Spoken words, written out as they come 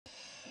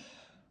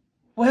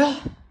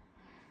Well,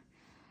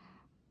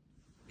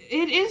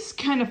 it is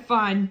kind of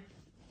fun.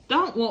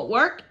 That won't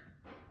work.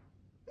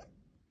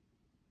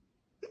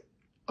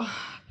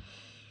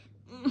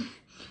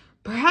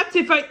 Perhaps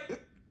if I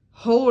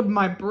hold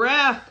my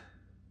breath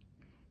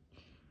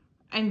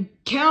and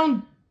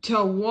count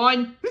to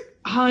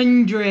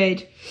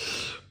 100.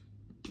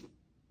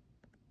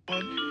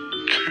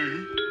 1,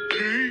 2,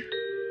 3,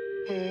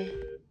 4.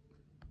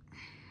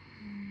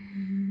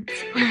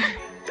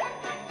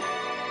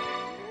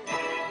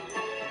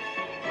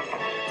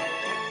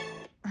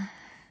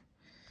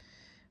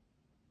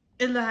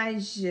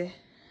 Elijah,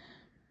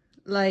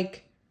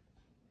 like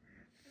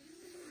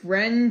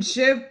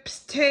friendship's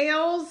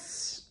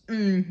tales?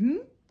 Mm-hmm.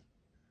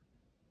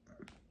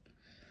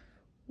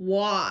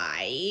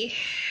 Why?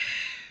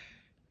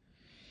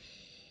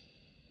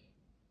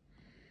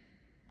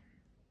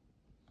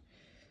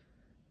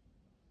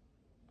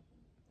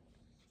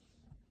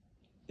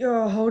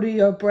 Your holding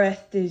your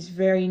breath is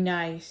very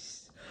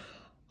nice.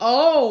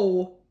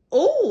 Oh,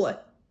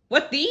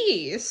 what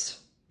these?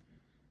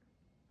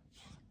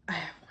 I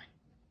have one.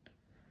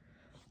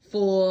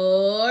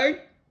 4.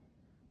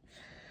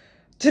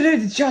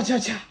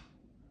 Cha-cha-cha.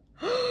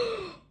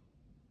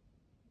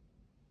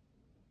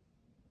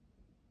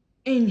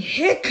 In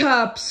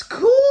Hiccups,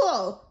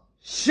 cool.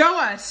 Show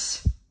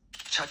us.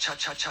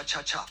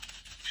 Cha-cha-cha-cha-cha-cha.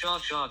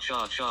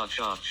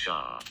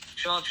 Cha-cha-cha-cha-cha-cha.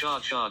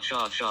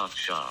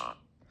 Cha-cha-cha-cha-cha-cha.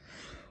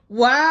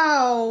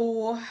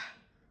 Wow.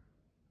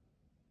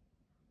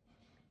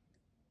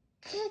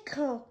 Okay,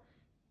 cool.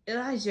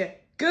 Elijah,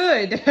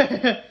 good.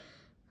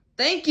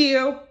 Thank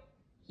you.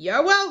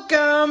 You're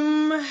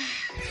welcome.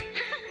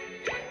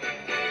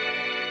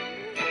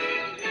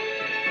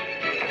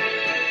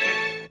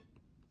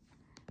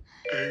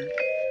 8,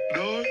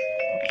 9,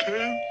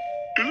 10,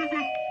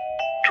 11,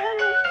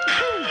 12.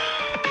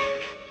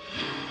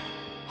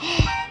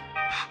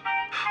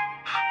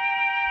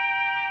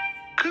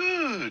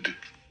 Good.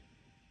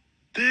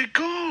 They're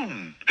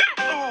gone.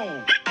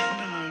 Oh, no.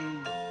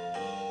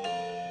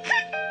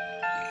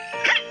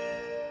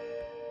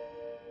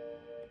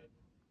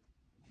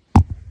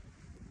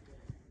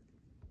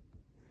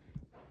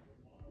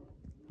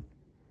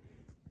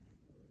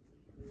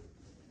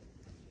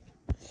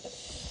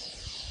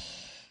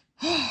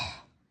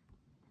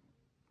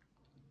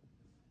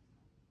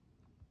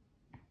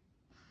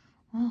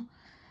 Well,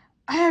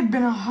 it had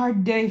been a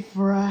hard day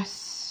for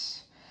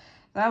us.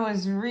 That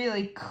was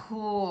really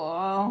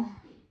cool.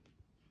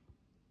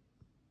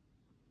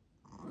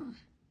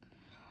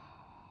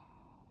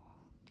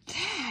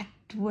 That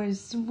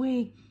was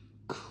way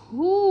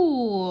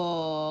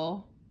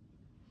cool.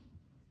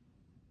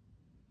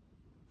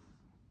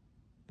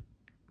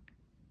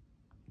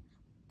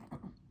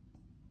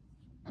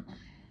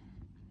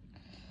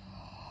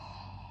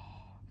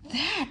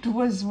 That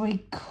was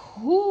way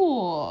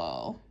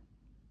cool.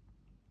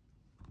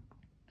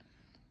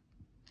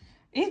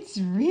 It's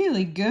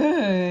really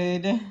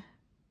good.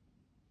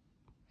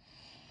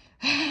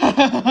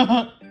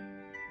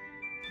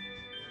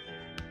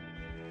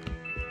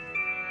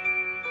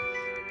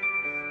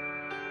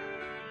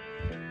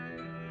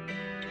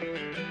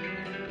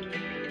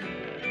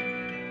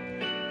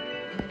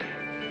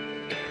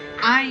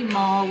 I'm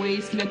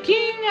always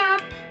looking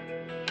up.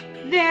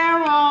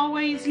 They're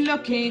always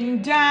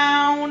looking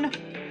down.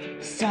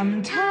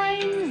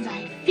 Sometimes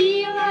I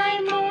feel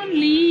I'm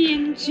only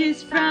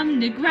inches from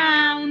the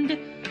ground.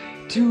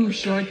 Too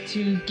short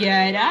to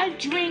get a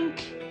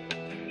drink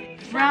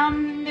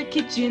from the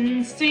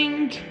kitchen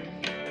sink.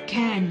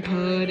 Can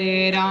put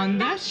it on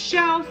the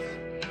shelf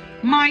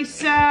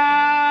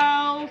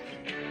myself.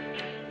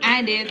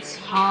 And it's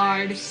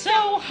hard,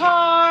 so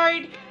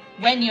hard,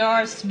 when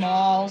you're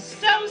small,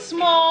 so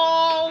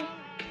small.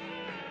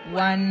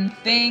 One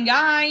thing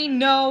I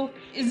know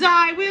is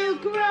I will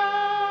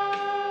grow.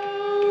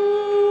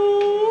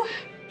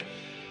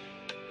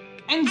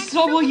 And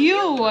so will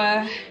you.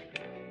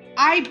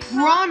 I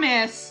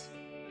promise.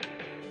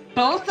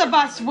 Both of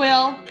us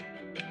will.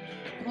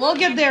 We'll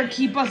get there,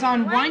 keep us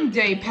on one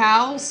day,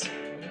 pals.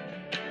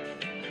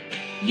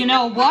 You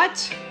know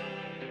what?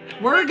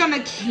 We're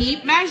gonna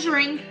keep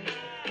measuring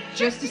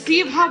just to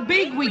see how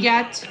big we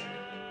get.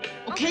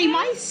 Okay,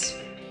 mice?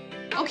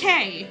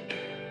 Okay.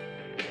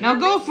 Now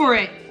go for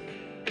it.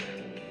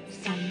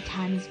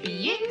 Sometimes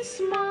being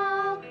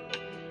small,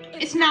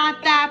 it's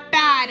not that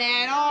bad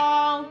at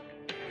all.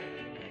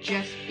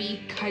 Just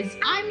because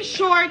I'm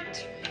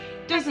short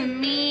doesn't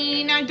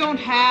mean I don't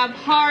have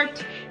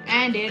heart.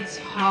 And it's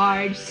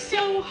hard,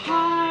 so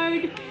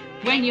hard,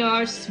 when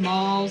you're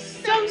small,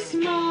 so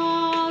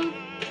small.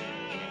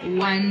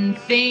 One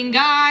thing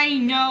I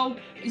know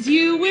is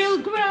you will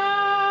grow.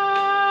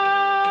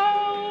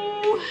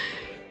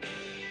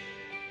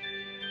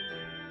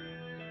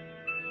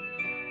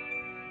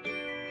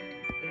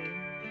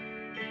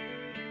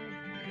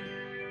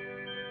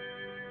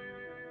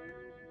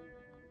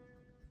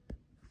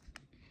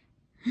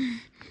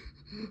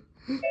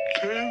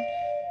 Ten,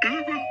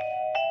 11,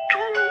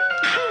 12.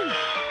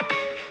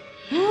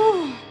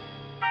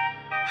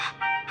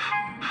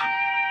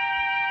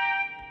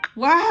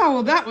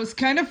 Wow, that was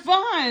kind of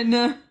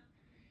fun.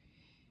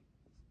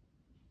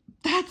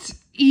 That's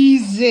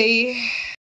easy.